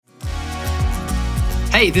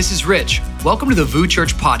Hey, this is Rich. Welcome to the VOO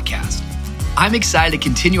Church podcast. I'm excited to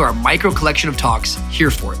continue our micro collection of talks,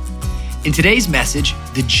 Here For It. In today's message,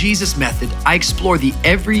 The Jesus Method, I explore the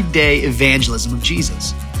everyday evangelism of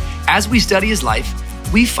Jesus. As we study his life,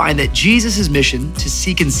 we find that Jesus' mission to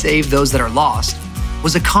seek and save those that are lost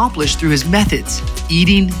was accomplished through his methods,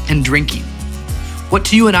 eating and drinking. What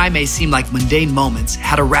to you and I may seem like mundane moments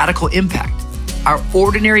had a radical impact. Our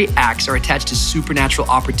ordinary acts are attached to supernatural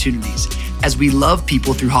opportunities as we love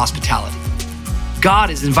people through hospitality. God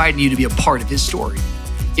is inviting you to be a part of his story.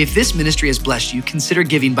 If this ministry has blessed you, consider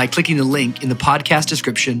giving by clicking the link in the podcast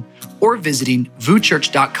description or visiting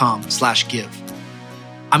voochurch.com/give.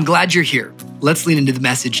 I'm glad you're here. Let's lean into the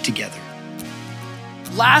message together.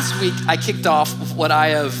 Last week, I kicked off what I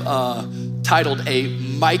have titled a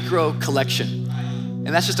micro collection.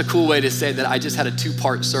 And that's just a cool way to say that I just had a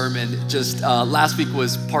two-part sermon. Last week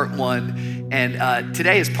was part one, and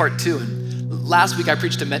today is part two. And last week, I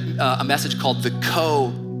preached a message called the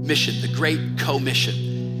Co-Mission, the Great Co-Mission.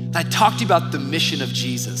 And I talked to you about the mission of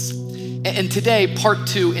Jesus. And today, part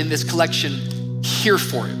two in this collection, Here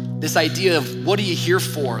For It. This idea of what are you here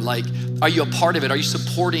for? Like, are you a part of it? Are you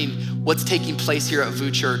supporting what's taking place here at VOO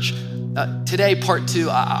Church? Today, part two,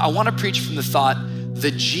 I want to preach from the thought, the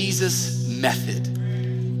Jesus Method.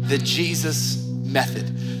 The Jesus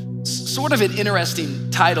Method. Sort of an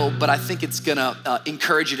interesting title, but I think it's gonna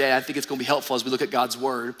encourage you today. I think it's gonna be helpful as we look at God's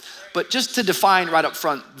word. But just to define right up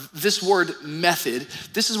front, this word method,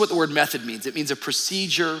 this is what the word method means. It means a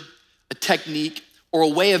procedure, a technique, or a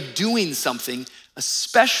way of doing something,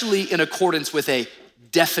 especially in accordance with a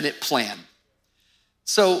definite plan.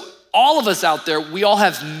 So all of us out there, we all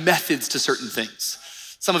have methods to certain things.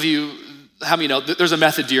 Some of you, how many know there's a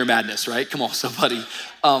method to your madness, right? Come on, somebody.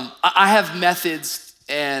 I have methods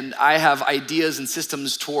and I have ideas and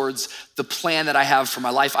systems towards the plan that I have for my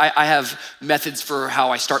life. I have methods for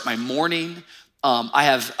how I start my morning. I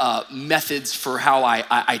have methods for how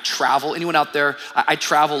I travel. Anyone out there? I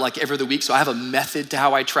travel like every other week, so I have a method to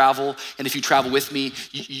how I travel. And if you travel with me,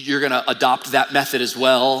 you're gonna adopt that method as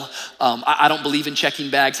well. I don't believe in checking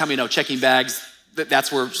bags. How many know checking bags?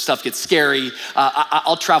 That's where stuff gets scary.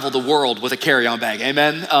 I'll travel the world with a carry-on bag,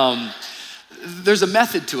 amen? There's a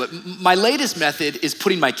method to it. My latest method is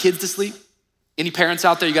putting my kids to sleep. Any parents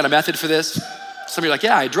out there, you got a method for this? Some of you are like,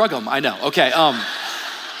 yeah, I drug them, I know. Okay,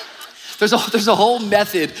 there's a whole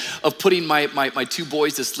method of putting my two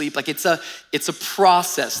boys to sleep. Like it's a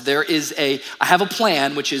process. I have a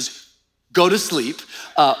plan, which is go to sleep,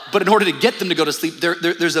 but in order to get them to go to sleep,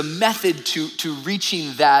 there's a method to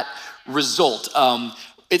reaching that result.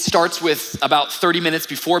 It starts with about 30 minutes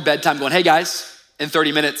before bedtime going, hey guys, in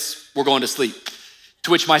 30 minutes, we're going to sleep.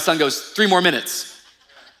 To which my son goes, 3 more minutes.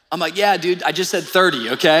 I'm like, yeah, dude, I just said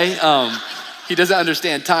 30, okay? He doesn't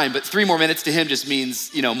understand time, but 3 more minutes to him just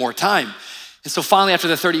means, more time. And so finally after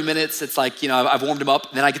the 30 minutes, it's like, I've warmed him up,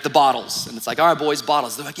 and then I get the bottles. And it's like, all right, boys,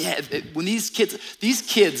 bottles. They're like, yeah, when these kids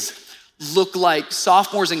look like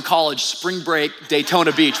sophomores in college, spring break,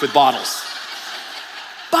 Daytona Beach with bottles.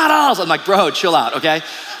 Bottles. I'm like, bro, chill out, okay?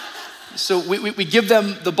 So we give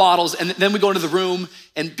them the bottles, and then we go into the room,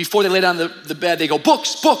 and before they lay down the bed, they go,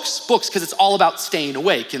 books, because it's all about staying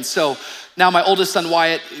awake. And so now my oldest son,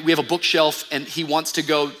 Wyatt, we have a bookshelf, and he wants to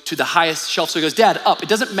go to the highest shelf. So he goes, Dad, up. It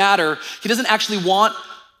doesn't matter. He doesn't actually want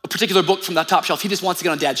a particular book from that top shelf. He just wants to get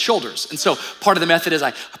on Dad's shoulders. And so part of the method is I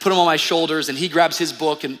put him on my shoulders, and he grabs his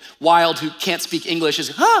book, and Wild, who can't speak English,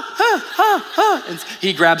 is and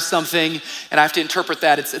he grabs something, and I have to interpret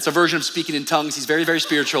that. It's a version of speaking in tongues. He's very, very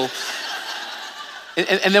spiritual.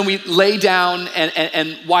 And then we lay down,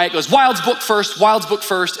 and Wyatt goes, Wild's book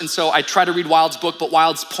first. And so I try to read Wild's book, but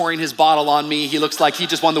Wild's pouring his bottle on me. He looks like he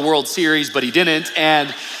just won the World Series, but he didn't.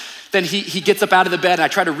 And then he gets up out of the bed, and I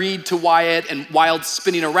try to read to Wyatt, and Wild's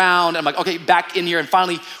spinning around. I'm like, okay, back in here. And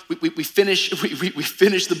finally, we finish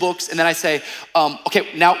the books, and then I say, okay,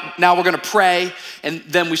 now we're gonna pray. And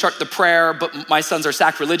then we start the prayer, but my sons are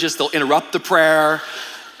sacrilegious. They'll interrupt the prayer.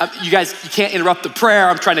 You guys, you can't interrupt the prayer.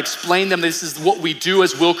 I'm trying to explain them. This is what we do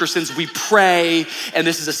as Wilkersons. We pray, and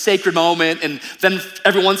this is a sacred moment. And then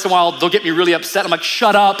every once in a while, they'll get me really upset. I'm like,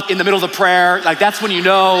 shut up in the middle of the prayer. Like, that's when you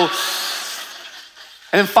know.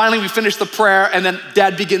 And then finally we finish the prayer, and then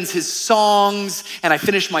Dad begins his songs, and I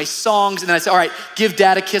finish my songs, and then I say, all right, give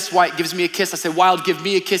Dad a kiss. Wyatt gives me a kiss. I say, Wild, give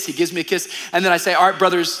me a kiss. He gives me a kiss. And then I say, all right,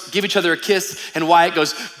 brothers, give each other a kiss. And Wyatt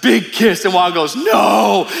goes, big kiss. And Wild goes,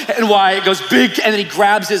 no. And Wyatt goes, big. And then he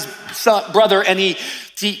grabs his brother, and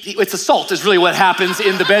it's assault is really what happens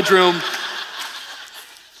in the bedroom.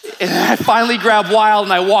 And I finally grab Wild,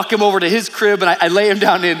 and I walk him over to his crib, and I lay him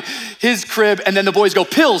down in his crib, and then the boys go,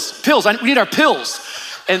 pills, we need our pills.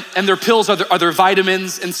 and their pills are their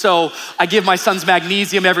vitamins. And so I give my sons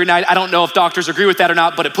magnesium every night. I don't know if doctors agree with that or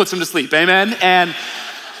not, but it puts them to sleep, amen? And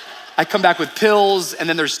I come back with pills, and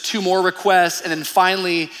then there's 2 more requests, and then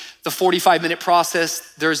finally, the 45-minute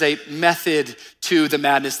process, there's a method to the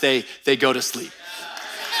madness. They go to sleep.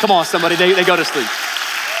 Come on, somebody, they go to sleep.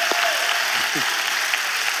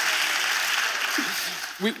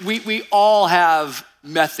 We all have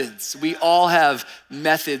methods. We all have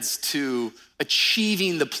methods to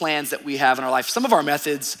achieving the plans that we have in our life. Some of our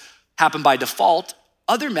methods happen by default.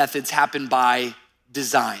 Other methods happen by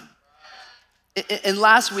design. And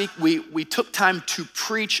last week, we took time to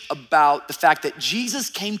preach about the fact that Jesus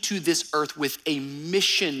came to this earth with a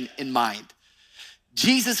mission in mind.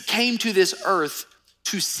 Jesus came to this earth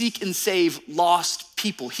to seek and save lost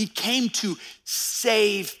people. He came to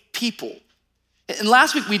save people. And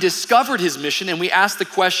last week, we discovered his mission, and we asked the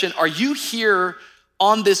question, are you here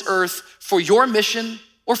on this earth for your mission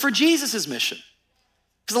or for Jesus's mission?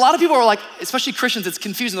 Because a lot of people are like, especially Christians, it's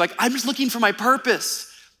confusing. They're like, I'm just looking for my purpose.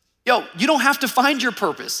 Yo, you don't have to find your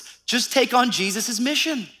purpose. Just take on Jesus's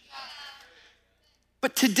mission.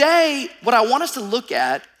 But today, what I want us to look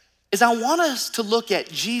at is I want us to look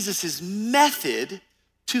at Jesus's method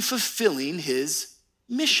to fulfilling his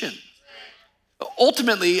mission.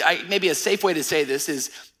 Ultimately, maybe a safe way to say this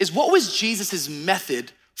is what was Jesus's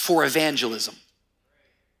method for evangelism?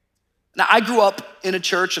 Now, I grew up in a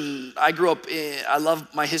church, and I love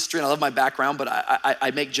my history and I love my background, but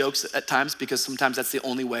I make jokes at times because sometimes that's the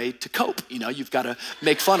only way to cope. You know, you've got to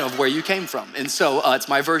make fun of where you came from. And so it's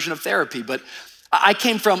my version of therapy. But I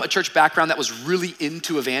came from a church background that was really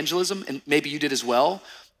into evangelism, and maybe you did as well.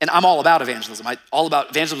 And I'm all about evangelism.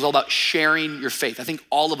 Evangelism is all about sharing your faith. I think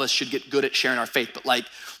all of us should get good at sharing our faith, but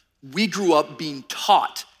we grew up being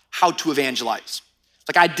taught how to evangelize.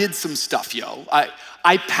 I did some stuff, yo.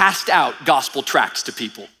 I passed out gospel tracts to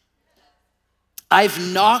people.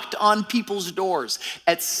 I've knocked on people's doors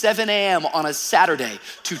at 7 a.m. on a Saturday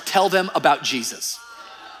to tell them about Jesus.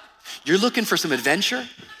 You're looking for some adventure?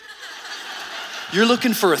 You're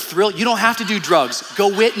looking for a thrill? You don't have to do drugs. Go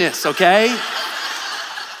witness, okay?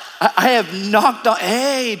 I have knocked on,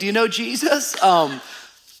 hey, do you know Jesus? And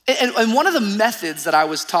one of the methods that I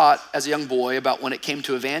was taught as a young boy about when it came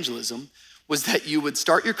to evangelism was that you would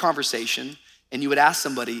start your conversation and you would ask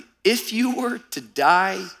somebody, if you were to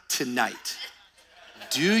die tonight,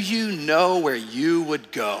 do you know where you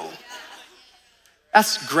would go?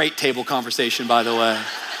 That's great table conversation, by the way.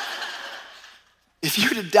 If you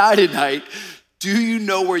were to die tonight, do you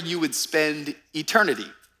know where you would spend eternity?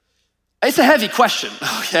 It's a heavy question,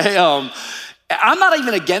 okay? I'm not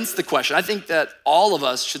even against the question. I think that all of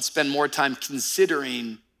us should spend more time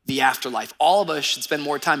considering the afterlife. All of us should spend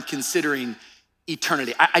more time considering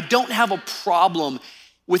eternity. I don't have a problem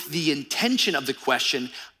with the intention of the question.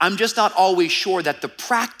 I'm just not always sure that the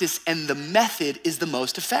practice and the method is the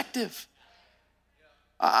most effective.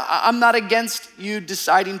 I'm not against you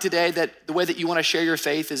deciding today that the way that you want to share your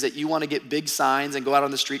faith is that you want to get big signs and go out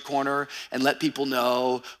on the street corner and let people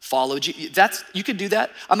know, follow Jesus. You could do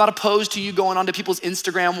that. I'm not opposed to you going onto people's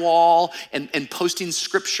Instagram wall and posting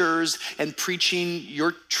scriptures and preaching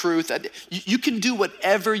your truth. You can do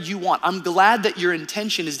whatever you want. I'm glad that your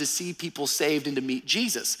intention is to see people saved and to meet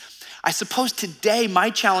Jesus. I suppose today my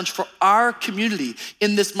challenge for our community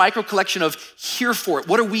in this micro collection of here for it,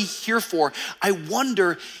 what are we here for? I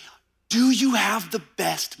wonder, do you have the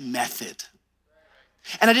best method?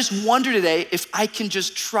 And I just wonder today if I can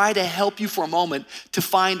just try to help you for a moment to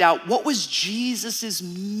find out what was Jesus's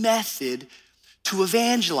method to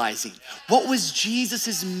evangelizing? What was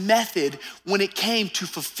Jesus's method when it came to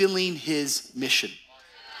fulfilling his mission?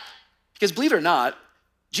 Because believe it or not,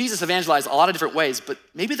 Jesus evangelized a lot of different ways, but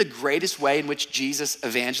maybe the greatest way in which Jesus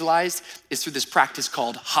evangelized is through this practice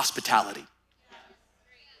called hospitality.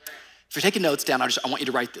 If you're taking notes down, I want you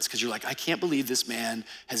to write this because you're like, I can't believe this man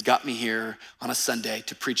has got me here on a Sunday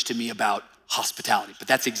to preach to me about hospitality, but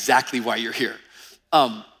that's exactly why you're here.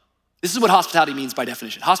 This is what hospitality means by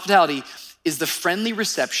definition. Hospitality is the friendly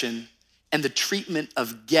reception and the treatment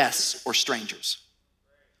of guests or strangers.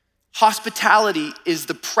 Hospitality is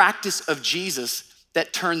the practice of Jesus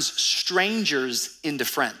that turns strangers into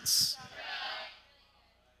friends.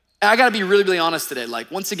 And I gotta be really, really honest today.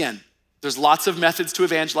 Once again, there's lots of methods to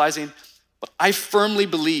evangelizing, but I firmly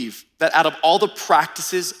believe that out of all the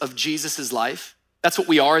practices of Jesus's life, that's what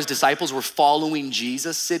we are as disciples. We're following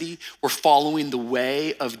Jesus, city. We're following the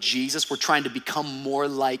way of Jesus. We're trying to become more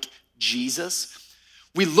like Jesus.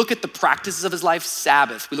 We look at the practices of his life,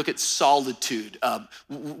 Sabbath. We look at solitude.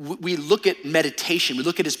 We look at meditation. We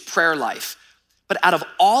look at his prayer life. But out of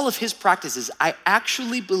all of his practices, I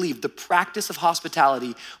actually believe the practice of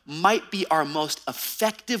hospitality might be our most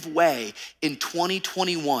effective way in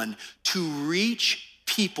 2021 to reach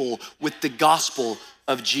people with the gospel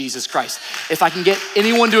of Jesus Christ. If I can get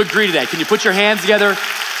anyone to agree today, can you put your hands together?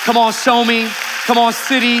 Come on, SoMe. Come on,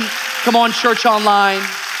 City. Come on, Church Online.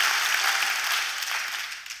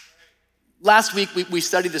 Last week, we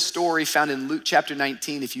studied the story found in Luke chapter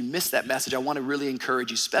 19. If you missed that message, I want to really encourage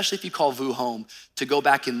you, especially if you call VU home, to go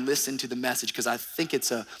back and listen to the message because I think it's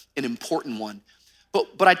an important one.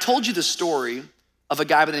 But I told you the story of a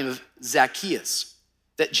guy by the name of Zacchaeus,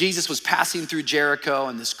 that Jesus was passing through Jericho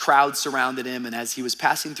and this crowd surrounded him. And as he was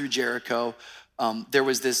passing through Jericho, there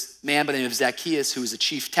was this man by the name of Zacchaeus who was a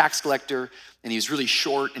chief tax collector, and he was really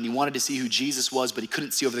short and he wanted to see who Jesus was, but he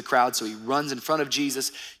couldn't see over the crowd. So he runs in front of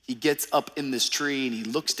Jesus. He gets up in this tree and he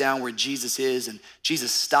looks down where Jesus is, and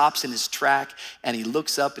Jesus stops in his track and he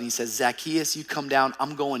looks up and he says, Zacchaeus, you come down,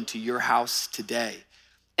 I'm going to your house today.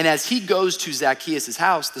 And as he goes to Zacchaeus'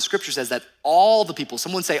 house, the scripture says that all the people,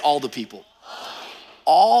 someone say all the people.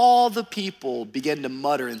 All the people began to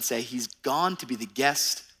mutter and say, he's gone to be the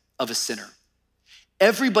guest of a sinner.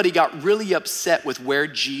 Everybody got really upset with where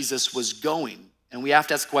Jesus was going. And we have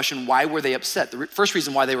to ask the question, why were they upset? The first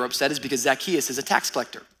reason why they were upset is because Zacchaeus is a tax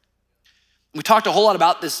collector. We talked a whole lot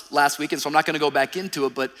about this last week, and so I'm not gonna go back into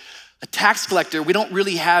it, but a tax collector, we don't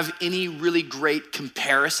really have any really great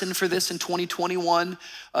comparison for this in 2021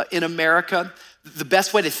 in America. The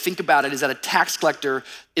best way to think about it is that a tax collector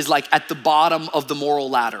is like at the bottom of the moral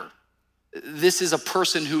ladder. This is a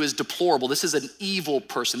person who is deplorable. This is an evil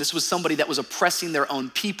person. This was somebody that was oppressing their own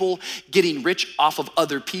people, getting rich off of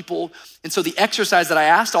other people. And so the exercise that I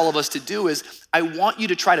asked all of us to do is I want you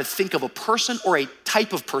to try to think of a person, or a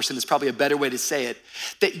type of person is probably a better way to say it,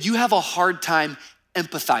 that you have a hard time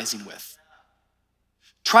empathizing with.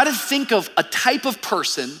 Try to think of a type of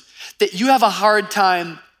person that you have a hard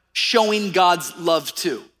time showing God's love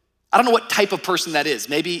to. I don't know what type of person that is.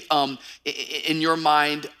 Maybe in your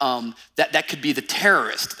mind, that could be the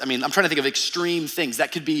terrorist. I mean, I'm trying to think of extreme things.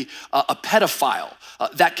 That could be a pedophile.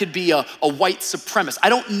 That could be a white supremacist. I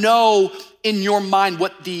don't know in your mind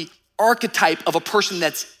what the archetype of a person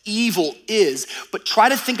that's evil is, but try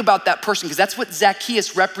to think about that person, because that's what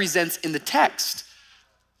Zacchaeus represents in the text.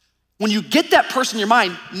 When you get that person in your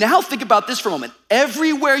mind, now think about this for a moment.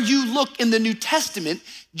 Everywhere you look in the New Testament,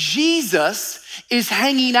 Jesus is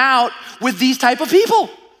hanging out with these type of people.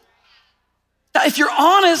 Now, if you're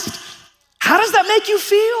honest, how does that make you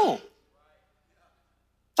feel?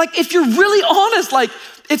 Like, if you're really honest, like,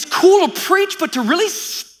 it's cool to preach, but to really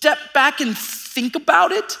step back and think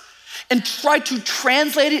about it and try to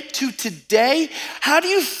translate it to today, how do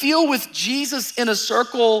you feel with Jesus in a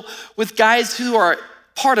circle with guys who are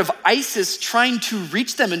part of ISIS trying to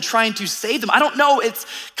reach them and trying to save them? I don't know, it's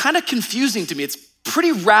kind of confusing to me. It's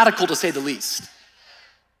pretty radical to say the least.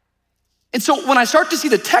 And so when I start to see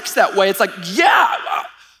the text that way, it's like, yeah,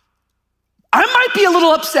 I might be a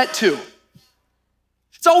little upset too.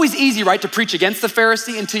 It's always easy, right, to preach against the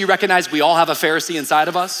Pharisee until you recognize we all have a Pharisee inside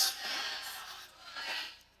of us.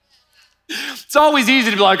 It's always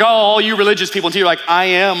easy to be like, oh, all you religious people, until you're like, I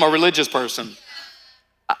am a religious person.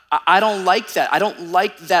 I don't like that. I don't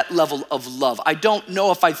like that level of love. I don't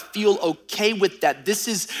know if I feel okay with that. This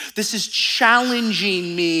is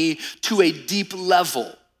challenging me to a deep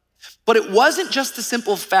level. But it wasn't just the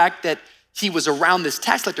simple fact that he was around this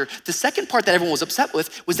tax collector. The second part that everyone was upset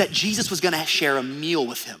with was that Jesus was gonna share a meal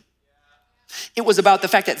with him. It was about the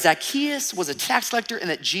fact that Zacchaeus was a tax collector and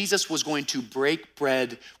that Jesus was going to break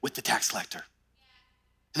bread with the tax collector.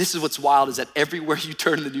 And this is what's wild, is that everywhere you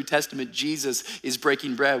turn in the New Testament, Jesus is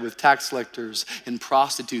breaking bread with tax collectors and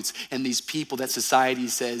prostitutes and these people that society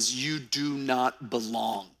says you do not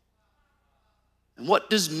belong. And what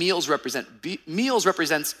does meals represent? Meals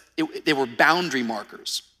represents, they were boundary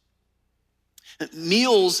markers.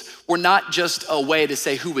 Meals were not just a way to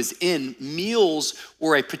say who was in. Meals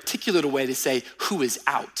were a particular way to say who is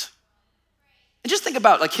out. And just think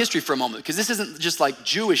about like history for a moment, because this isn't just like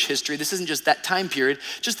Jewish history. This isn't just that time period.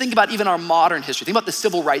 Just think about even our modern history. Think about the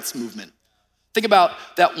civil rights movement. Think about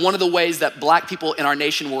that one of the ways that Black people in our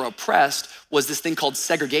nation were oppressed was this thing called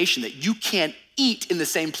segregation, that you can't eat in the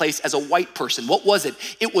same place as a white person. What was it?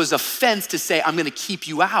 It was a fence to say, I'm gonna keep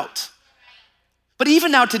you out. But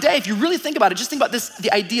even now today, if you really think about it, just think about this,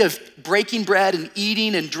 the idea of breaking bread and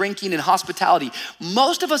eating and drinking and hospitality.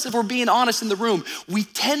 Most of us, if we're being honest in the room, we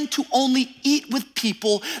tend to only eat with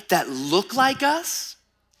people that look like us,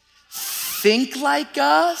 think like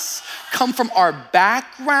us, come from our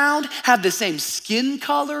background, have the same skin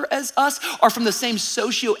color as us, are from the same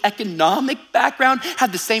socioeconomic background,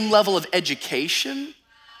 have the same level of education.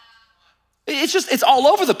 It's all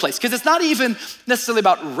over the place because it's not even necessarily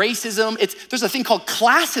about racism. There's a thing called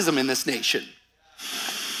classism in this nation.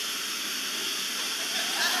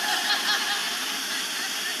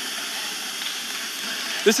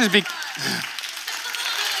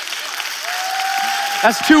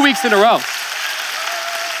 That's 2 weeks in a row.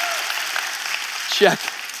 Check.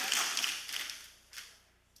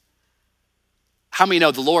 How many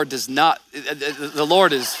know the Lord does not, the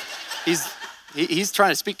Lord is, he's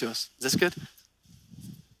trying to speak to us. Is this good?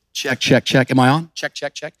 Check. Am I on? Check.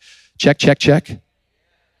 Check.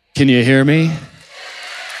 Can you hear me?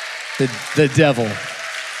 The devil.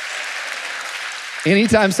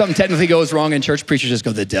 Anytime something technically goes wrong in church, preachers just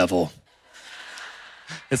go, the devil.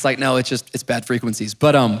 It's like, no, it's bad frequencies.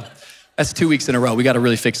 But that's 2 weeks in a row. We got to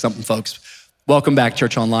really fix something, folks. Welcome back,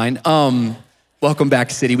 Church Online. Welcome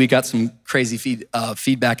back, City. We got some crazy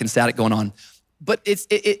feedback and static going on. But there's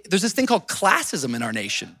this thing called classism in our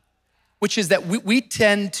nation, which is that we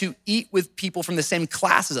tend to eat with people from the same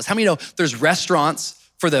class as us. How many know there's restaurants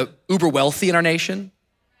for the uber wealthy in our nation?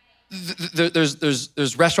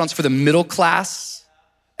 There's restaurants for the middle class,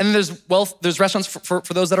 and then there's restaurants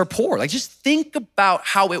for those that are poor. Like, just think about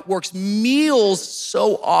how it works. Meals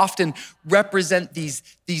so often represent these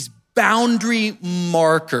boundary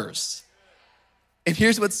markers. And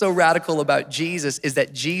here's what's so radical about Jesus is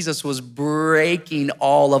that Jesus was breaking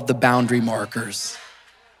all of the boundary markers.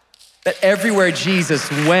 That everywhere Jesus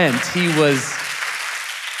went, he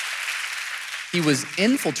was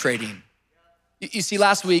infiltrating. You see,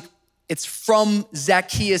 last week, it's from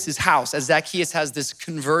Zacchaeus' house, as Zacchaeus has this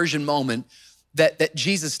conversion moment that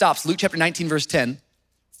Jesus stops. Luke chapter 19, verse 10.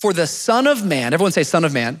 For the Son of Man, everyone say Son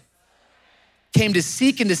of Man, came to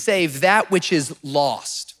seek and to save that which is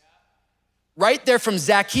lost. Right there from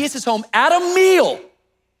Zacchaeus' home at a meal,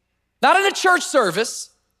 not in a church service,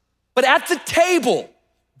 but at the table,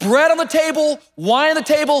 bread on the table, wine on the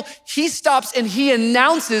table, he stops and he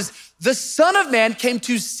announces the Son of Man came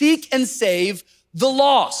to seek and save the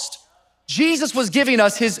lost. Jesus was giving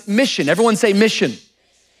us his mission. Everyone say mission.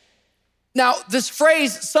 Now, this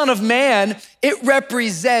phrase, Son of Man, it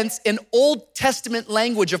represents an Old Testament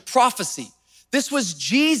language of prophecy. This was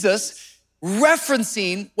Jesus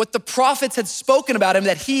referencing what the prophets had spoken about him,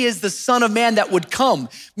 that he is the Son of Man that would come,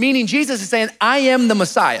 meaning Jesus is saying, I am the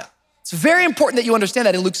Messiah. It's very important that you understand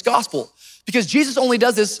that in Luke's gospel, because Jesus only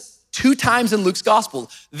does this 2 times in Luke's gospel.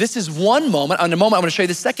 This is one moment. In a moment, I'm gonna show you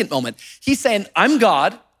the second moment. He's saying, I'm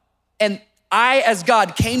God, and I, as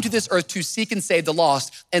God, came to this earth to seek and save the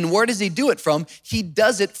lost. And where does he do it from? He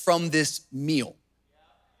does it from this meal.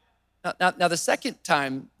 Now, the second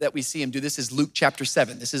time that we see him do this is Luke chapter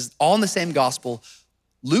 7. This is all in the same gospel.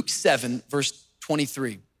 Luke 7, verse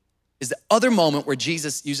 23 is the other moment where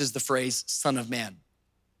Jesus uses the phrase, Son of Man.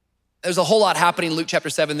 There's a whole lot happening in Luke chapter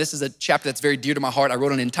 7. This is a chapter that's very dear to my heart. I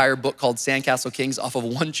wrote an entire book called Sandcastle Kings off of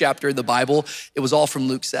one chapter in the Bible. It was all from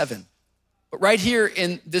Luke 7. But right here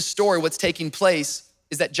in this story, what's taking place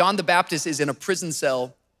is that John the Baptist is in a prison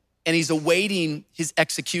cell and he's awaiting his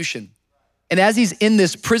execution. And as he's in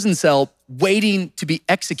this prison cell waiting to be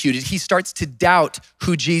executed, he starts to doubt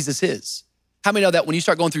who Jesus is. How many know that when you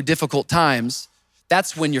start going through difficult times,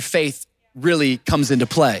 that's when your faith really comes into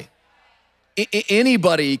play?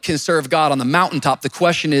 Anybody can serve God on the mountaintop. The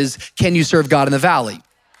question is, can you serve God in the valley?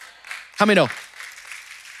 How many know?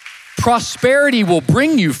 Prosperity will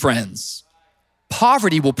bring you friends.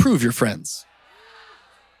 Poverty will prove your friends.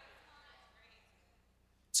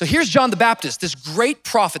 So here's John the Baptist, this great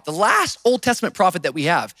prophet, the last Old Testament prophet that we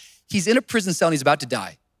have. He's in a prison cell and he's about to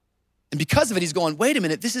die. And because of it, he's going, wait a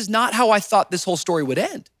minute, this is not how I thought this whole story would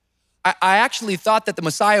end. I actually thought that the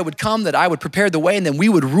Messiah would come, that I would prepare the way, and then we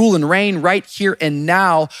would rule and reign right here and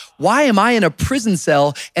now. Why am I in a prison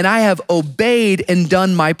cell and I have obeyed and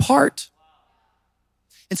done my part?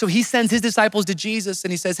 And so he sends his disciples to Jesus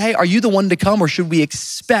and he says, hey, are you the one to come or should we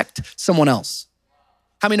expect someone else?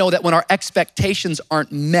 How many know that when our expectations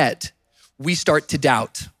aren't met, we start to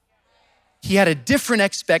doubt? He had a different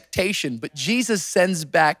expectation, but Jesus sends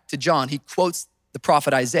back to John. He quotes the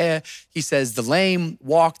prophet Isaiah. He says, the lame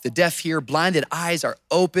walk, the deaf hear, blinded eyes are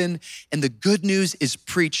open, and the good news is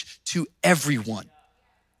preached to everyone.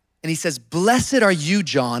 And he says, blessed are you,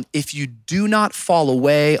 John, if you do not fall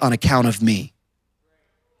away on account of me.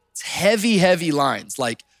 It's heavy, heavy lines.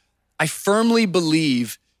 Like, I firmly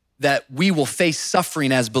believe that we will face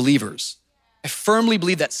suffering as believers. I firmly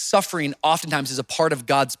believe that suffering oftentimes is a part of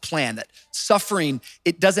God's plan, that suffering,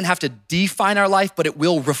 it doesn't have to define our life, but it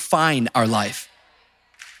will refine our life.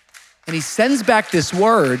 and he sends back this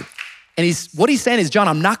word, and what he's saying is, John,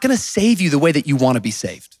 I'm not gonna save you the way that you wanna be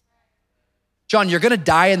saved. John, you're gonna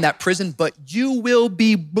die in that prison, but you will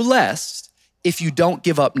be blessed if you don't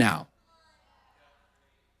give up now.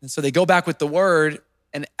 And so they go back with the word,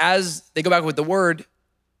 and as they go back with the word,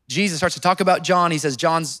 Jesus starts to talk about John. He says,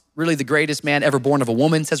 John's really the greatest man ever born of a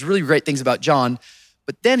woman, says really great things about John.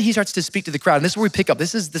 But then he starts to speak to the crowd. And this is where we pick up.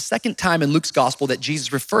 This is the second time in Luke's gospel that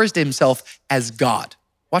Jesus refers to himself as God.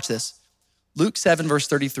 Watch this. Luke 7, verse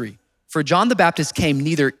 33. For John the Baptist came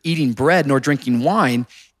neither eating bread nor drinking wine,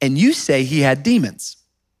 and you say he had demons.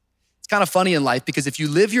 It's kind of funny in life because if you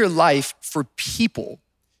live your life for people,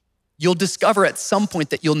 you'll discover at some point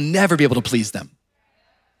that you'll never be able to please them.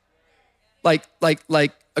 Like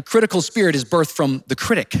a critical spirit is birthed from the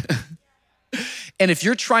critic. And if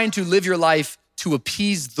you're trying to live your life to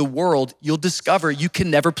appease the world, you'll discover you can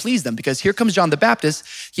never please them, because here comes John the Baptist.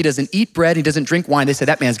 He doesn't eat bread, he doesn't drink wine. They say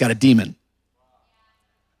that man's got a demon.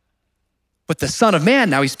 But the Son of Man,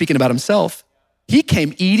 now he's speaking about himself, he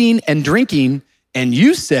came eating and drinking, and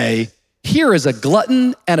you say, here is a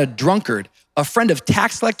glutton and a drunkard, a friend of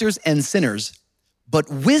tax collectors and sinners, but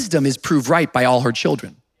wisdom is proved right by all her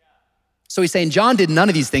children. So he's saying, John did none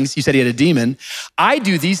of these things. You said he had a demon. I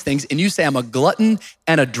do these things, and you say I'm a glutton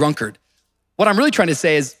and a drunkard. What I'm really trying to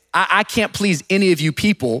say is I can't please any of you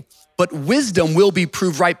people, but wisdom will be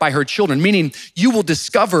proved right by her children, meaning you will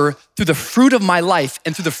discover through the fruit of my life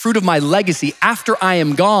and through the fruit of my legacy after I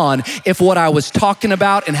am gone if what I was talking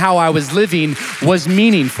about and how I was living was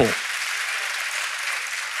meaningful.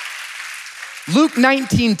 Luke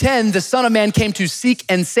 19:10, the Son of Man came to seek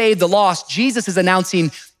and save the lost. Jesus is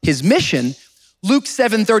announcing his mission. Luke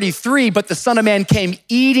 7:33, but the Son of Man came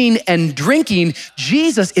eating and drinking.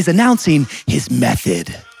 Jesus is announcing his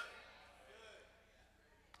method.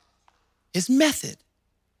 His method.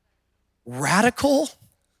 Radical,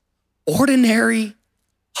 ordinary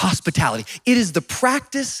hospitality. It is the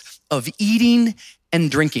practice of eating and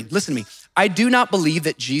drinking. Listen to me. I do not believe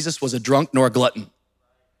that Jesus was a drunk nor a glutton,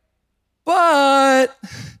 but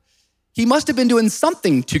he must have been doing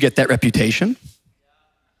something to get that reputation.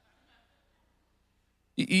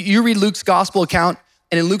 You read Luke's gospel account,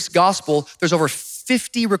 and in Luke's gospel, there's over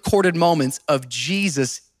 50 recorded moments of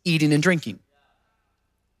Jesus eating and drinking.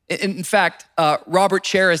 In fact, Robert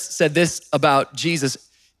Charis said this about Jesus.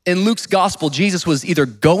 In Luke's gospel, Jesus was either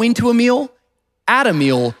going to a meal, at a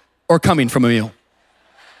meal, or coming from a meal.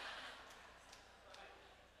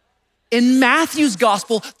 In Matthew's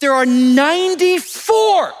gospel, there are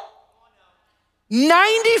 94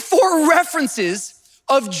 references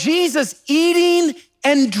of Jesus eating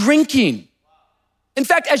and drinking. In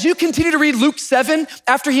fact, as you continue to read Luke 7,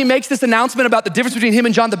 after he makes this announcement about the difference between him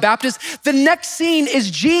and John the Baptist, the next scene is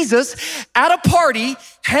Jesus at a party,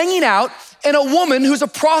 hanging out, and a woman who's a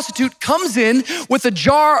prostitute comes in with a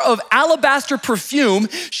jar of alabaster perfume.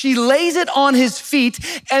 She lays it on his feet,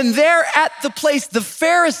 and there at the place, the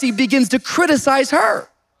Pharisee begins to criticize her.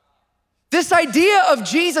 This idea of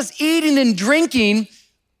Jesus eating and drinking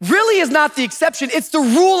really is not the exception, it's the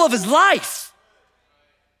rule of his life.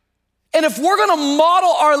 And if we're gonna model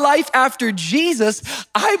our life after Jesus,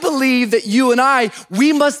 I believe that you and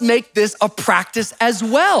we must make this a practice as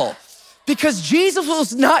well. Because Jesus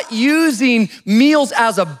was not using meals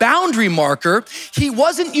as a boundary marker. He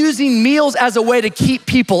wasn't using meals as a way to keep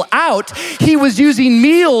people out. He was using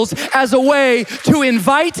meals as a way to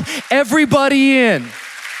invite everybody in.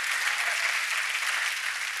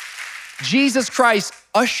 Jesus Christ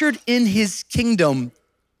ushered in his kingdom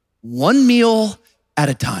one meal at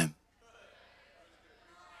a time.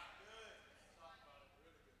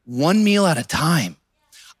 One meal at a time.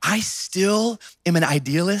 I still am an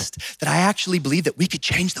idealist that I actually believe that we could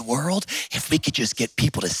change the world if we could just get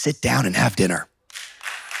people to sit down and have dinner.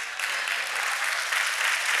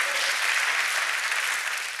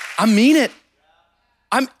 I mean it.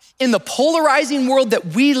 I'm in the polarizing world that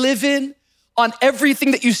we live in. On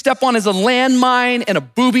everything that you step on is a landmine and a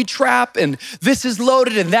booby trap, and this is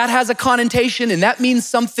loaded and that has a connotation and that means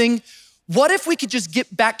something. What if we could just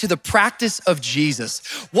get back to the practice of Jesus?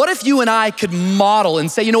 What if you and I could model and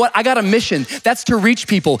say, you know what, I got a mission, that's to reach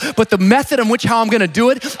people, but the method in which how I'm gonna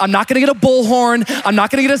do it, I'm not gonna get a bullhorn, I'm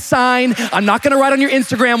not gonna get a sign, I'm not gonna write on your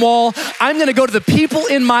Instagram wall, I'm gonna go to the people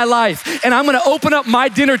in my life and I'm gonna open up my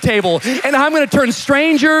dinner table and I'm gonna turn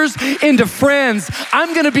strangers into friends.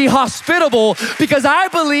 I'm gonna be hospitable because I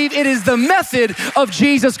believe it is the method of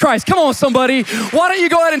Jesus Christ. Come on, somebody. Why don't you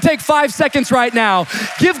go ahead and take 5 seconds right now?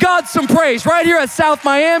 Give God some praise right here at South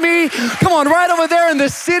Miami. Come on, right over there in the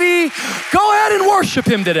city. Go ahead and worship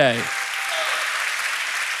him today.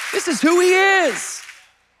 This is who he is.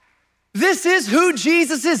 This is who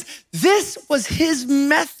Jesus is. This was his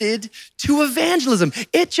method to evangelism.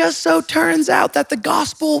 It just so turns out that the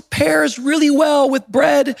gospel pairs really well with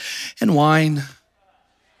bread and wine.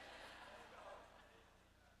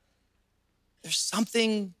 There's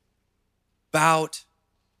something about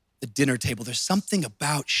the dinner table. There's something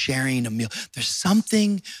about sharing a meal. There's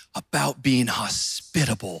something about being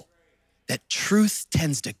hospitable that truth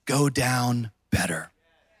tends to go down better.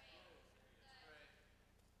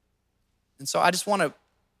 And so I just want to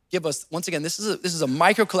give us, once again, this is a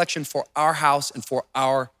micro collection for our house and for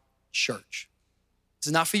our church. This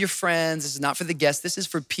is not for your friends. This is not for the guests. This is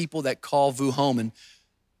for people that call VU home. And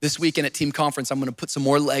this weekend at Team Conference, I'm going to put some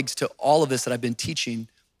more legs to all of this that I've been teaching.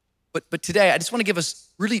 But today, I just want to give us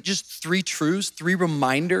really just 3 truths, 3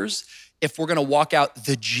 reminders if we're going to walk out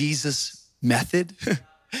the Jesus method,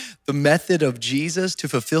 the method of Jesus to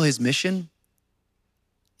fulfill his mission.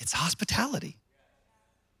 It's hospitality.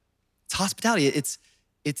 It's hospitality.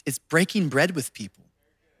 It's breaking bread with people.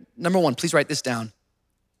 Number 1, please write this down.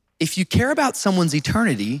 If you care about someone's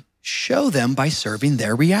eternity, show them by serving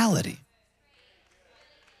their reality.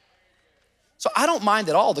 So I don't mind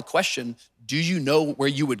at all the question, do you know where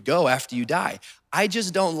you would go after you die? I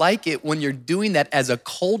just don't like it when you're doing that as a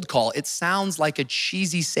cold call. It sounds like a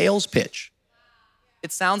cheesy sales pitch.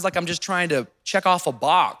 It sounds like I'm just trying to check off a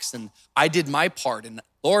box and I did my part and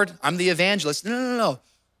Lord, I'm the evangelist. No.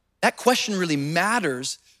 That question really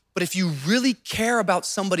matters, but if you really care about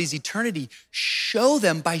somebody's eternity, show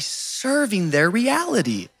them by serving their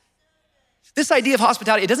reality. This idea of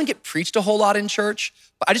hospitality, it doesn't get preached a whole lot in church,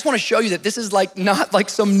 but I just want to show you that this is not like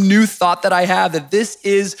some new thought that I have, that this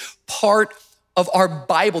is part of our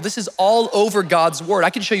Bible. This is all over God's word. I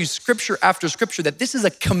can show you scripture after scripture that this is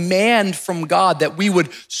a command from God that we would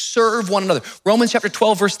serve one another. Romans chapter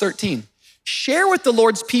 12, verse 13. Share with the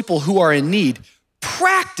Lord's people who are in need.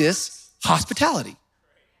 Practice hospitality.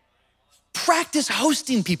 Practice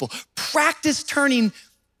hosting people. Practice turning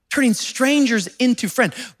strangers into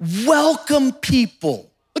friends. Welcome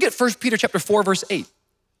people. Look at 1 Peter chapter 4, verse 8.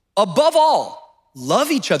 Above all,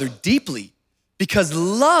 love each other deeply because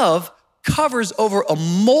love covers over a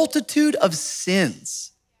multitude of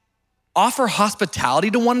sins. Offer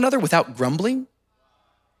hospitality to one another without grumbling.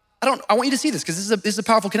 I want you to see this because this is a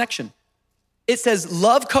powerful connection. It says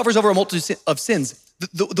love covers over a multitude of sins.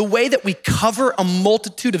 The way that we cover a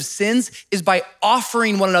multitude of sins is by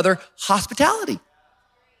offering one another hospitality.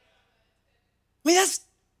 I mean,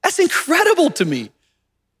 that's incredible to me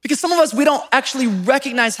because some of us, we don't actually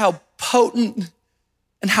recognize how potent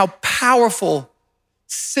and how powerful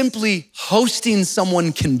simply hosting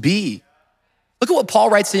someone can be. Look at what Paul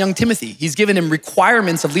writes to young Timothy. He's given him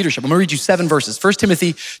requirements of leadership. I'm gonna read you 7 verses. 1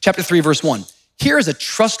 Timothy chapter 3, verse 1. Here is a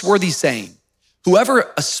trustworthy saying.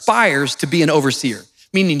 Whoever aspires to be an overseer,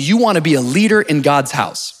 meaning you wanna be a leader in God's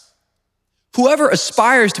house. Whoever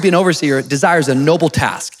aspires to be an overseer desires a noble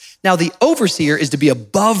task. Now, the overseer is to be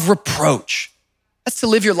above reproach. That's to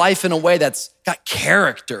live your life in a way that's got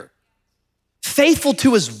character. Faithful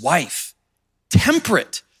to his wife.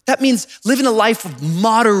 Temperate. That means living a life of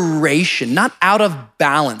moderation, not out of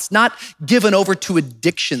balance, not given over to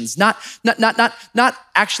addictions, not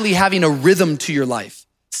actually having a rhythm to your life.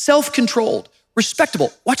 Self-controlled,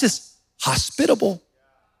 respectable. Watch this. Hospitable.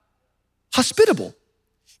 Hospitable.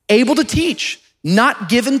 Able to teach, not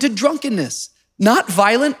given to drunkenness, not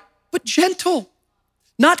violent, but gentle,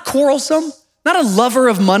 not quarrelsome, not a lover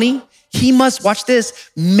of money. He must, watch this,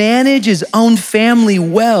 manage his own family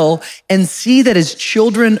well and see that his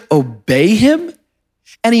children obey him.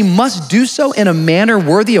 And he must do so in a manner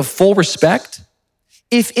worthy of full respect.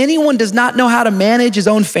 If anyone does not know how to manage his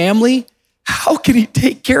own family, how can he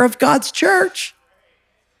take care of God's church?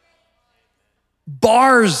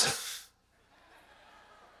 Bars.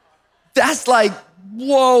 That's like,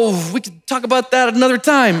 whoa, we could talk about that another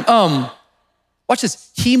time. Watch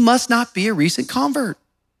this. He must not be a recent convert.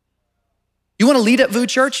 You want to lead at VU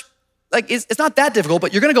Church? It's not that difficult,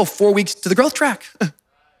 but you're going to go 4 weeks to the growth track.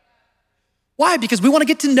 Why? Because we want to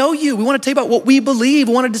get to know you. We want to tell you about what we believe.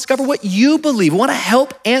 We want to discover what you believe. We want to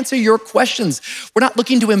help answer your questions. We're not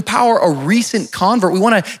looking to empower a recent convert. We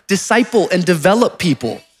want to disciple and develop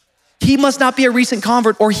people. He must not be a recent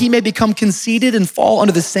convert or he may become conceited and fall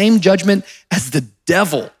under the same judgment as the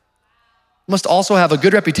devil. He must also have a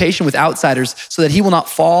good reputation with outsiders so that he will not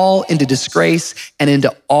fall into disgrace and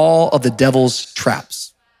into all of the devil's traps.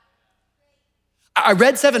 I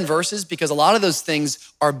read 7 verses because a lot of those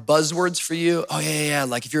things are buzzwords for you. Oh yeah,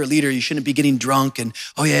 like if you're a leader, you shouldn't be getting drunk, and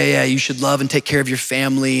oh yeah, you should love and take care of your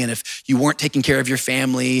family. And if you weren't taking care of your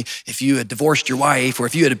family, if you had divorced your wife or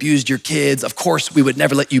if you had abused your kids, of course we would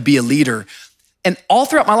never let you be a leader. And all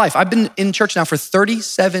throughout my life, I've been in church now for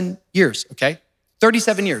 37 years, okay?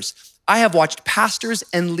 37 years. I have watched pastors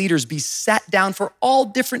and leaders be sat down for all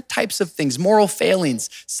different types of things, moral failings,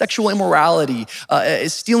 sexual immorality,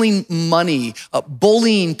 stealing money,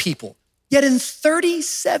 bullying people. Yet in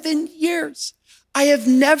 37 years, I have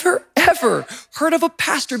never, ever heard of a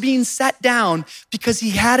pastor being sat down because he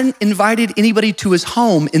hadn't invited anybody to his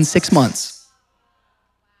home in 6 months.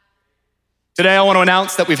 Today, I want to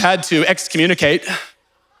announce that we've had to excommunicate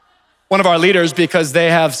one of our leaders because they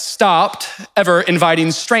have stopped ever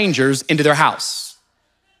inviting strangers into their house.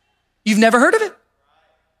 You've never heard of it?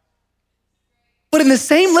 But in the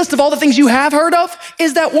same list of all the things you have heard of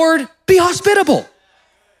is that word, be hospitable.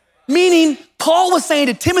 Meaning, Paul was saying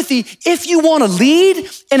to Timothy, if you want to lead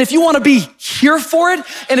and if you want to be here for it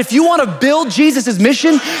and if you want to build Jesus'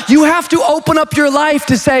 mission, you have to open up your life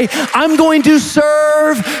to say, I'm going to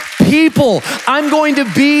serve people. I'm going to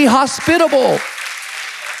be hospitable.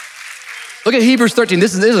 Look at Hebrews 13.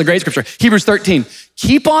 This is a great scripture. Hebrews 13.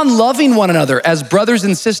 Keep on loving one another as brothers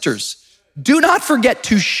and sisters. Do not forget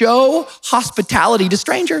to show hospitality to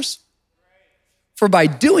strangers. For by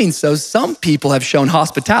doing so, some people have shown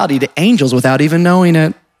hospitality to angels without even knowing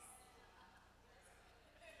it.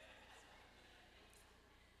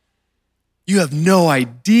 You have no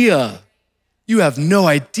idea. You have no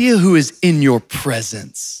idea who is in your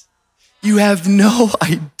presence. You have no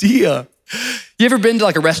idea. You ever been to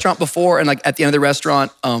like a restaurant before and like at the end of the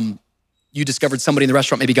restaurant, you discovered somebody in the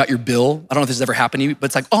restaurant maybe got your bill? I don't know if this has ever happened to you, but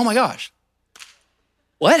it's like, oh my gosh.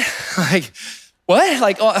 What? Like, what?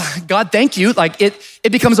 Like, oh, God, thank you. Like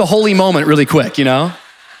it becomes a holy moment really quick, you know?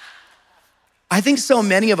 I think so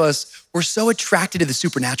many of us, we're so attracted to the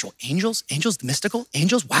supernatural. Angels, the mystical,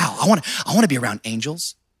 angels. Wow, I want to be around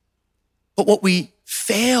angels. But what we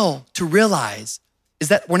fail to realize is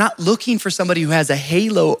that we're not looking for somebody who has a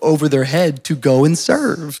halo over their head to go and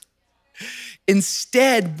serve.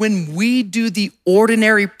 Instead, when we do the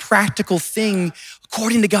ordinary practical thing,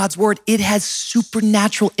 according to God's word, it has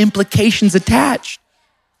supernatural implications attached.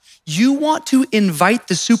 You want to invite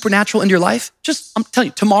the supernatural into your life? I'm telling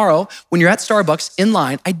you, tomorrow, when you're at Starbucks in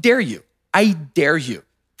line, I dare you.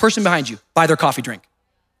 Person behind you, buy their coffee drink.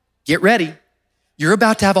 Get ready. You're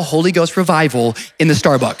about to have a Holy Ghost revival in the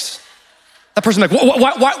Starbucks. That person like,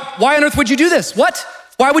 why on earth would you do this? What?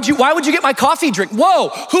 Why would you get my coffee drink? Whoa,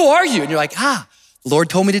 who are you? And you're like, the Lord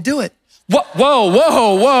told me to do it. Whoa.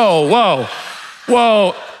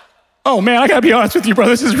 Oh man, I gotta be honest with you, bro.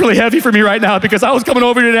 This is really heavy for me right now because I was coming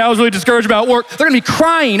over here today. I was really discouraged about work. They're gonna be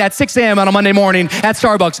crying at 6 a.m. on a Monday morning at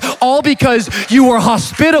Starbucks, all because you were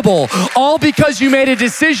hospitable, all because you made a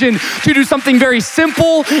decision to do something very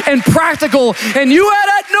simple and practical, and you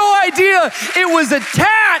had no idea it was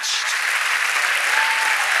attached.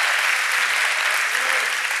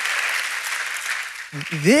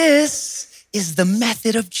 This is the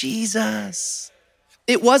method of Jesus.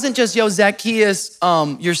 It wasn't just, Zacchaeus,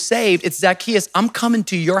 you're saved. It's Zacchaeus, I'm coming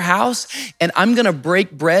to your house and I'm gonna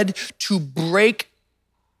break bread to break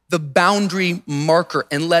the boundary marker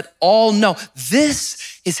and let all know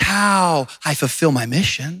this is how I fulfill my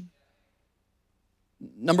mission.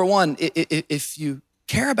 Number one, if you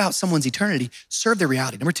care about someone's eternity, serve their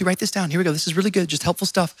reality. Number two, write this down. Here we go. This is really good, just helpful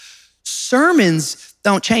stuff. Sermons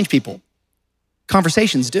don't change people.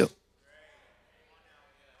 Conversations do.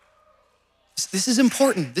 This is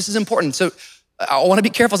important. So I want to be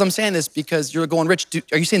careful as I'm saying this because you're going, Rich,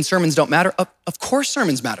 are you saying sermons don't matter? Of course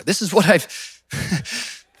sermons matter. This is what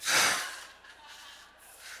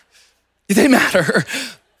they matter.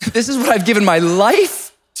 This is what I've given my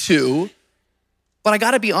life to. But I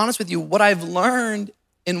got to be honest with you. What I've learned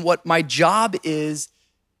and what my job is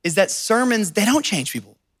that sermons, they don't change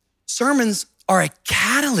people. Sermons are a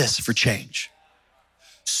catalyst for change.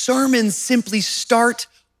 Sermons simply start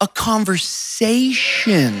a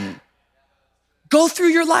conversation. Go through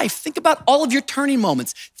your life. Think about all of your turning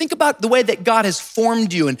moments. Think about the way that God has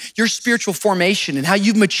formed you and your spiritual formation and how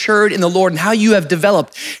you've matured in the Lord and how you have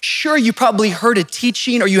developed. Sure, you probably heard a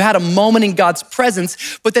teaching or you had a moment in God's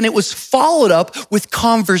presence, but then it was followed up with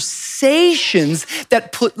conversations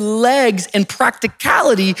that put legs and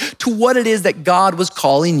practicality to what it is that God was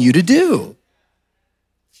calling you to do.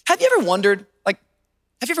 Have you ever wondered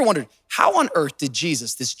how on earth did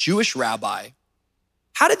Jesus, this Jewish rabbi,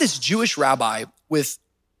 how did this Jewish rabbi with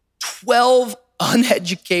 12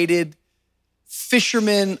 uneducated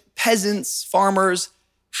fishermen, peasants, farmers,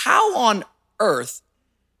 how on earth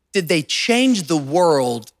did they change the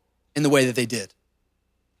world in the way that they did?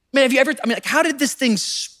 How did this thing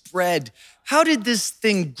spread? How did this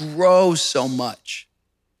thing grow so much?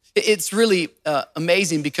 It's really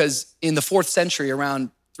amazing because in the 4th century,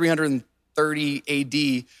 around 330 30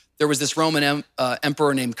 AD, there was this Roman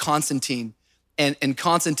emperor named Constantine. And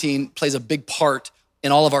Constantine plays a big part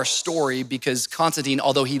in all of our story because Constantine,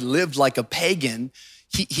 although he lived like a pagan,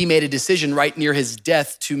 he made a decision right near his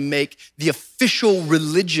death to make the official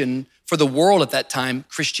religion for the world at that time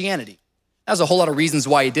Christianity. There's a whole lot of reasons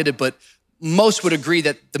why he did it, but most would agree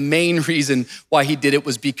that the main reason why he did it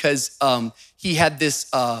was because he had this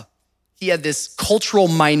cultural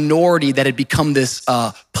minority that had become this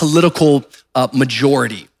political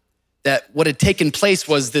majority. That what had taken place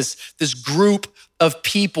was this group of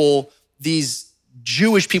people, these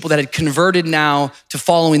Jewish people that had converted now to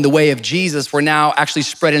following the way of Jesus were now actually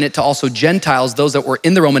spreading it to also Gentiles, those that were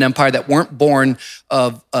in the Roman Empire that weren't born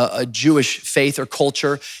of a Jewish faith or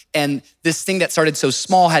culture. And this thing that started so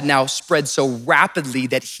small had now spread so rapidly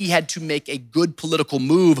that he had to make a good political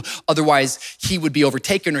move. Otherwise, he would be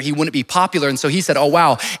overtaken or he wouldn't be popular. And so he said, oh,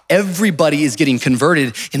 wow, everybody is getting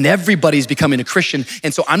converted and everybody's becoming a Christian.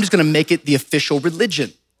 And so I'm just gonna make it the official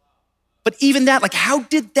religion. But even that, like, how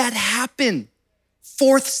did that happen?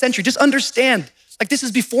 4th century, just understand, like this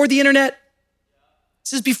is before the internet.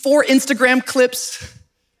 This is before Instagram clips.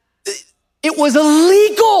 It was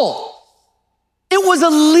illegal. It was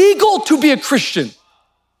illegal to be a Christian.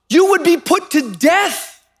 You would be put to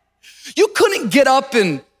death. You couldn't get up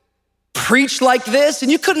and preach like this,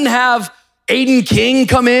 and you couldn't have Aiden King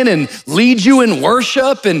come in and lead you in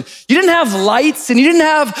worship, and you didn't have lights, and you didn't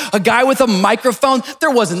have a guy with a microphone. There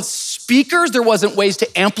wasn't speakers. There wasn't ways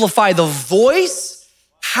to amplify the voice.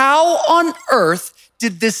 How on earth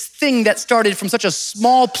did this thing that started from such a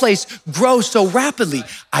small place grow so rapidly?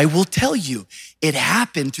 I will tell you, it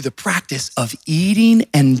happened through the practice of eating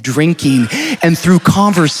and drinking and through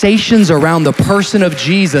conversations around the person of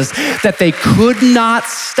Jesus that they could not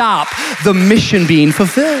stop the mission being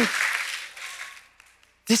fulfilled.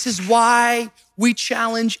 This is why we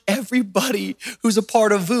challenge everybody who's a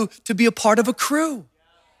part of VOO to be a part of a crew.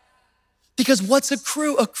 Because what's a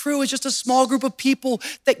crew? A crew is just a small group of people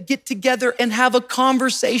that get together and have a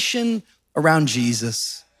conversation around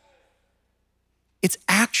Jesus. It's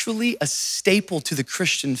actually a staple to the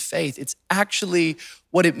Christian faith. It's actually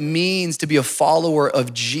what it means to be a follower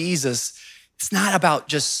of Jesus. It's not about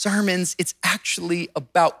just sermons. It's actually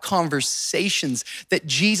about conversations, that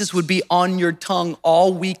Jesus would be on your tongue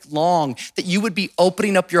all week long, that you would be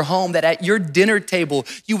opening up your home, that at your dinner table,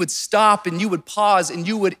 you would stop and you would pause and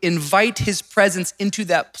you would invite his presence into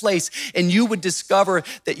that place, and you would discover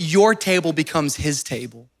that your table becomes his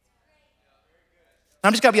table. And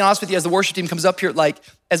I'm just gonna be honest with you as the worship team comes up here, like,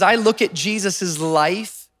 as I look at Jesus's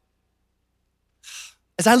life,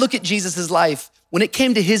 when it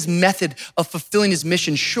came to his method of fulfilling his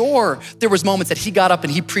mission, sure, there was moments that he got up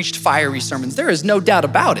and he preached fiery sermons. There is no doubt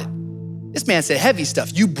about it. This man said heavy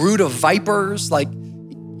stuff. You brood of vipers, like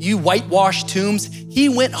you whitewashed tombs. He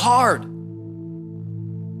went hard.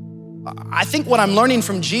 I think what I'm learning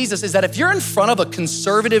from Jesus is that if you're in front of a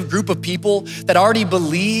conservative group of people that already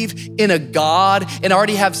believe in a God and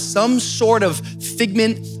already have some sort of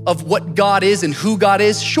figment of what God is and who God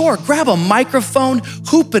is, sure, grab a microphone,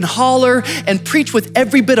 hoop and holler, and preach with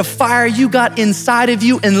every bit of fire you got inside of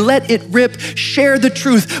you and let it rip. Share the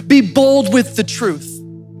truth. Be bold with the truth.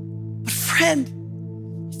 But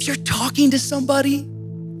friend, if you're talking to somebody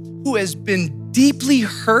who has been deeply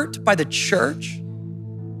hurt by the church,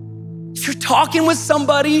 if you're talking with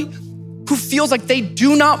somebody who feels like they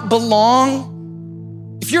do not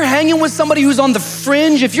belong, if you're hanging with somebody who's on the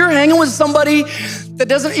fringe, if you're hanging with somebody that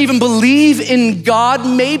doesn't even believe in God,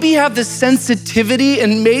 maybe have the sensitivity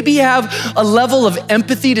and maybe have a level of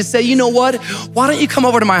empathy to say, you know what, why don't you come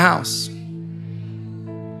over to my house?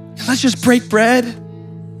 And let's just break bread.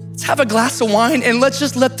 Let's have a glass of wine and let's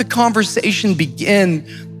just let the conversation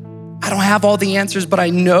begin. I don't have all the answers, but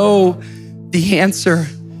I know the answer.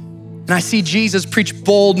 And I see Jesus preach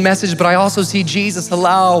bold message, but I also see Jesus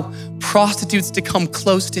allow prostitutes to come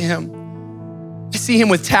close to him. I see him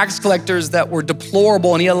with tax collectors that were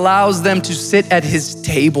deplorable, and he allows them to sit at his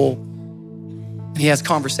table and he has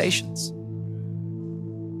conversations.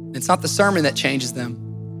 And it's not the sermon that changes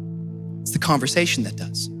them. It's the conversation that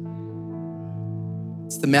does.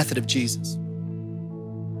 It's the method of Jesus.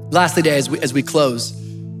 Lastly, today, as we close,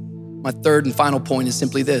 my third and final point is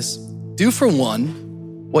simply this: do for one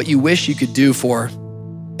what you wish you could do for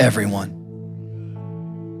everyone.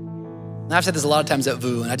 And I've said this a lot of times at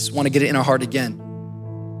VOO, and I just want to get it in our heart again.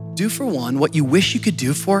 Do for one what you wish you could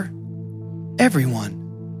do for everyone.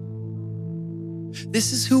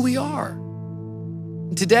 This is who we are.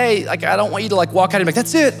 And today, like, I don't want you to like walk out and be like,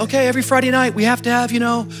 that's it, okay, every Friday night we have to have,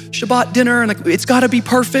 Shabbat dinner, and like it's gotta be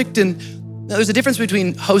perfect. And there's a difference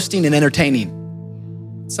between hosting and entertaining.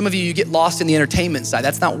 Some of you get lost in the entertainment side.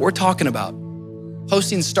 That's not what we're talking about.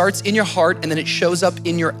 Hosting starts in your heart and then it shows up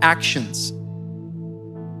in your actions.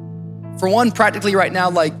 For one, practically right now,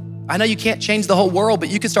 I know you can't change the whole world, but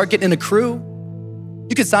you could start getting in a crew.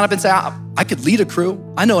 You could sign up and say, I could lead a crew.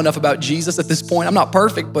 I know enough about Jesus at this point. I'm not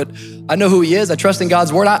perfect, but I know who he is. I trust in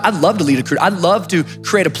God's word. I'd love to lead a crew. I'd love to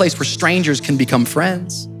create a place where strangers can become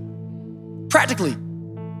friends. Practically,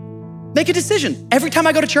 make a decision. Every time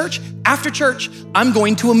I go to church, after church, I'm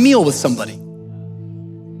going to a meal with somebody.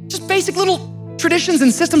 Just basic little traditions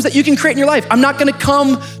and systems that you can create in your life. I'm not gonna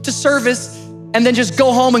come to service and then just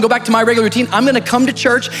go home and go back to my regular routine. I'm gonna come to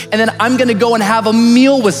church and then I'm gonna go and have a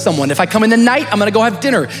meal with someone. If I come in the night, I'm gonna go have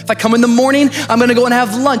dinner. If I come in the morning, I'm gonna go and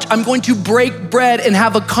have lunch. I'm going to break bread and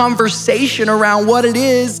have a conversation around what it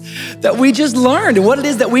is that we just learned and what it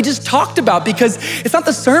is that we just talked about, because it's not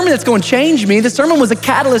the sermon that's gonna change me. The sermon was a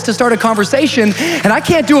catalyst to start a conversation, and I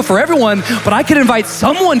can't do it for everyone, but I can invite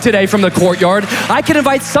someone today from the courtyard. I can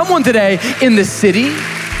invite someone today in the city.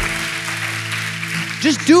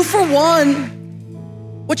 Just do for one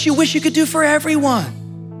what you wish you could do for everyone.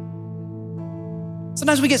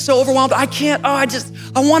 Sometimes we get so overwhelmed, I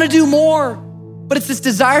wanna do more. But it's this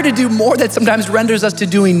desire to do more that sometimes renders us to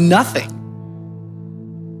doing nothing.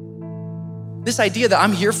 This idea that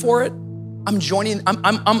I'm here for it, I'm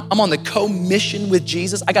on the co-mission with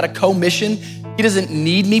Jesus. I got a co-mission. He doesn't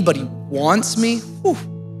need me, but he wants me. Whew.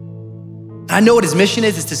 I know what his mission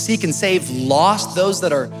is to seek and save lost, those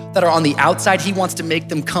that are on the outside. He wants to make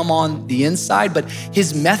them come on the inside, but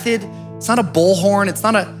his method, it's not a bullhorn, it's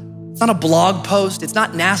not a blog post, it's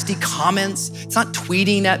not nasty comments, it's not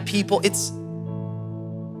tweeting at people, it's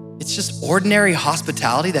just ordinary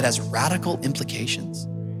hospitality that has radical implications.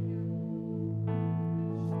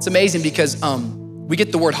 It's amazing because we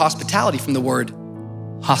get the word hospitality from the word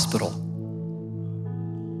hospital.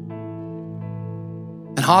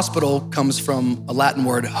 And hospital comes from a Latin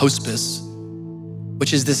word, hospice,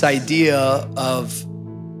 which is this idea of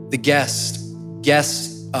the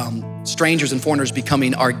strangers and foreigners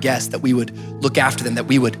becoming our guests, that we would look after them, that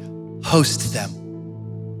we would host them.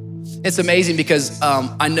 It's amazing because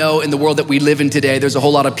I know in the world that we live in today, there's a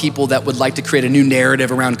whole lot of people that would like to create a new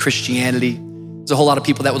narrative around Christianity. There's a whole lot of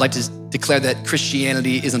people that would like to declare that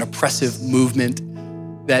Christianity is an oppressive movement,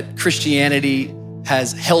 that Christianity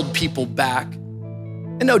has held people back.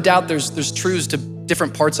 And no doubt there's truths to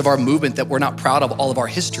different parts of our movement that we're not proud of all of our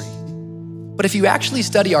history. But if you actually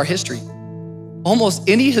study our history, almost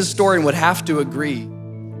any historian would have to agree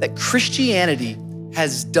that Christianity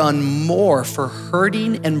has done more for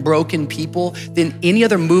hurting and broken people than any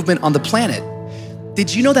other movement on the planet.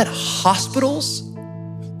 Did you know that hospitals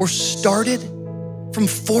were started from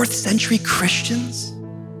 4th century Christians?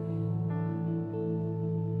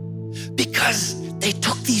 Because they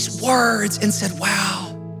took these words and said, wow,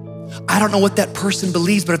 I don't know what that person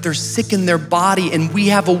believes, but if they're sick in their body and we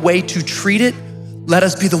have a way to treat it, let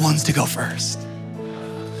us be the ones to go first.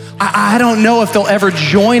 I don't know if they'll ever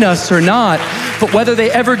join us or not, but whether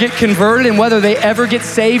they ever get converted and whether they ever get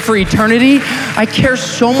saved for eternity, I care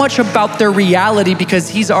so much about their reality because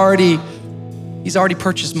he's already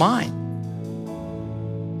purchased mine.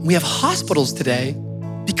 We have hospitals today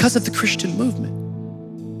because of the Christian movement.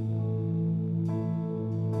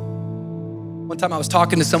 One time I was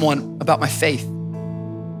talking to someone about my faith.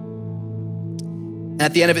 And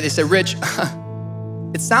at the end of it, they said, Rich,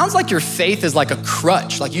 it sounds like your faith is like a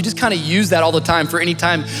crutch. Like you just kind of use that all the time for any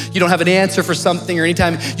time you don't have an answer for something or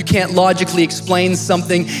anytime you can't logically explain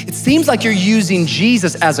something. It seems like you're using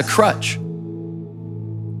Jesus as a crutch.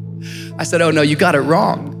 I said, oh no, you got it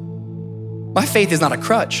wrong. My faith is not a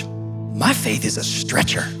crutch. My faith is a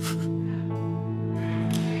stretcher.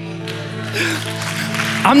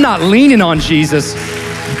 I'm not leaning on Jesus.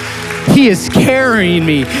 He is carrying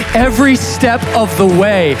me every step of the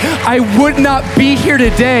way. I would not be here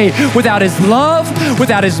today without his love,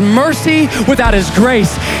 without his mercy, without his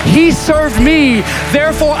grace. He served me,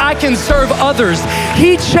 therefore I can serve others.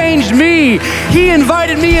 He changed me. He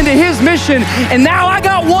invited me into his mission, and now I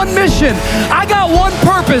got one mission. I got one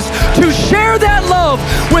purpose, to share that love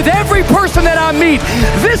with every person that I meet.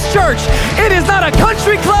 This church, it is not a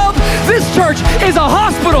country club. This church is a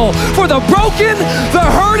hospital for the broken, the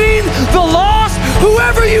hurting, the lost.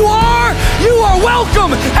 Whoever you are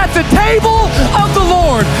welcome at the table of the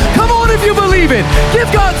Lord. Come on if you believe it.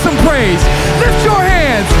 Give God some praise. Lift your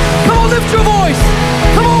hands. Come on, lift your voice.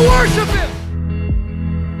 Come on, worship him.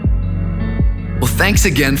 Well, thanks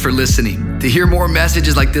again for listening. To hear more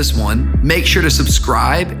messages like this one, make sure to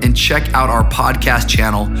subscribe and check out our podcast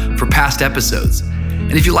channel for past episodes.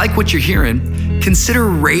 And if you like what you're hearing, consider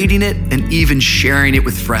rating it and even sharing it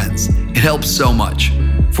with friends. It helps so much.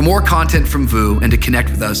 For more content from VOO and to connect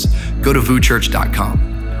with us, go to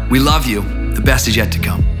VooChurch.com. We love you. The best is yet to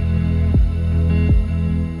come.